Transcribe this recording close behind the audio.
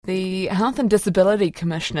The Health and Disability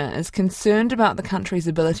Commissioner is concerned about the country's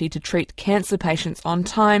ability to treat cancer patients on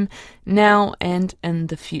time, now and in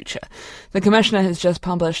the future. The Commissioner has just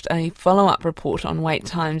published a follow-up report on wait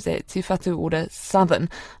times at Te Whatu Ora Southern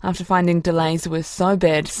after finding delays were so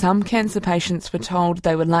bad some cancer patients were told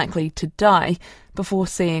they were likely to die before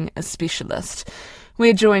seeing a specialist.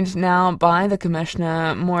 We're joined now by the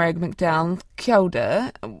Commissioner, Morag McDowell. Kia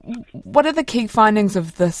ora. What are the key findings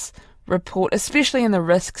of this report, especially in the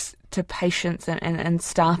risks to patients and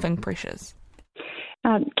staffing pressures?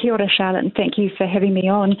 Kia ora, Charlotte, and thank you for having me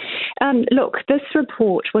on. Look, this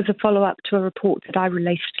report was a follow-up to a report that I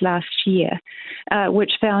released last year,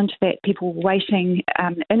 which found that people were waiting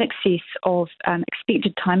in excess of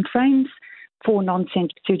expected timeframes for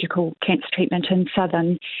non-surgical cancer treatment in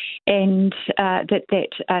Southern, and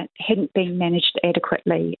that hadn't been managed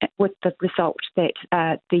adequately, with the result that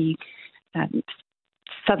the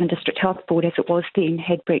Southern District Health Board, as it was then,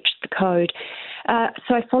 had breached the code.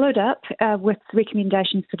 So I followed up with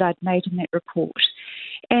recommendations that I'd made in that report.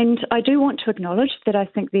 And I do want to acknowledge that I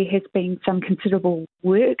think there has been some considerable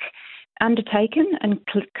work undertaken in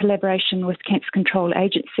collaboration with Cancer Control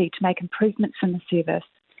Agency to make improvements in the service.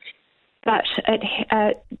 But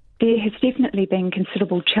there has definitely been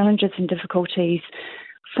considerable challenges and difficulties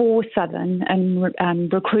for Southern in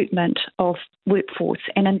recruitment of workforce,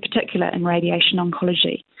 and in particular in radiation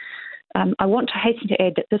oncology. I want to hasten to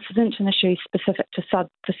add that this isn't an issue specific to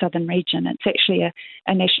the Southern region. It's actually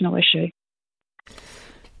a national issue.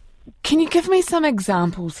 Can you give me some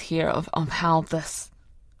examples here of how this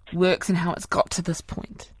works and how it's got to this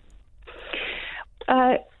point?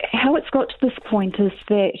 How it's got to this point is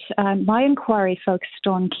that my inquiry focused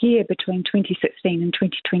on care between 2016 and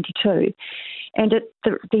 2022, and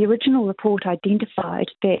the original report identified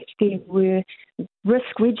that there were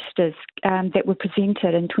risk registers that were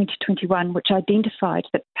presented in 2021 which identified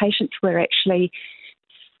that patients were actually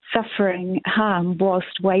suffering harm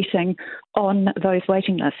whilst waiting on those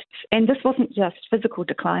waiting lists. And this wasn't just physical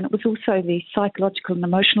decline, it was also the psychological and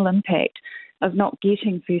emotional impact of not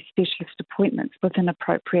getting first specialist appointments within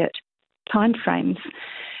appropriate timeframes.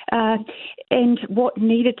 And what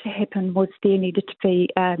needed to happen was there needed to be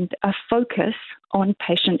a focus on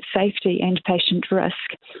patient safety and patient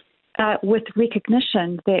risk, with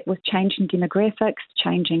recognition that with changing demographics,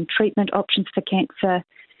 changing treatment options for cancer,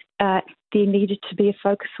 there needed to be a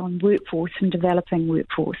focus on workforce and developing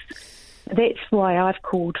workforce. That's why I've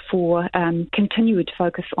called for continued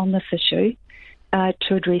focus on this issue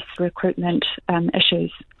to address recruitment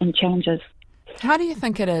issues and challenges. How do you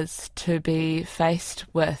think it is to be faced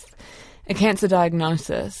with a cancer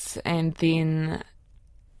diagnosis and then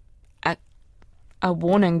a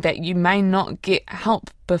warning that you may not get help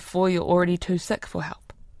before you're already too sick for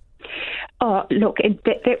help? Oh, look,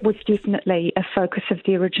 that was definitely a focus of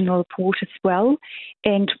the original report as well.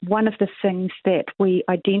 And one of the things that we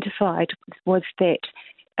identified was that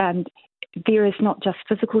there is not just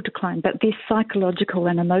physical decline, but there's psychological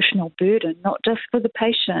and emotional burden, not just for the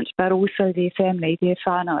patient, but also their family, their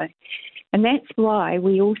whānau. And that's why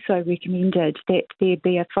we also recommended that there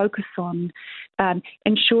be a focus on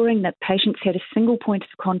ensuring that patients had a single point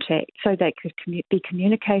of contact so they could be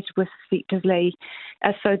communicated with effectively,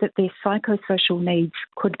 so that their psychosocial needs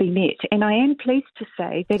could be met. And I am pleased to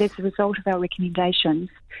say that as a result of our recommendations,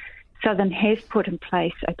 Southern has put in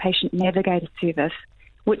place a patient navigator service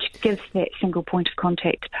which gives that single point of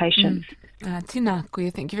contact to patients. Tēnā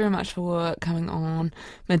koe, thank you very much for coming on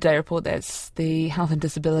Midday Report. That's the Health and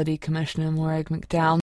Disability Commissioner Morag McDowell.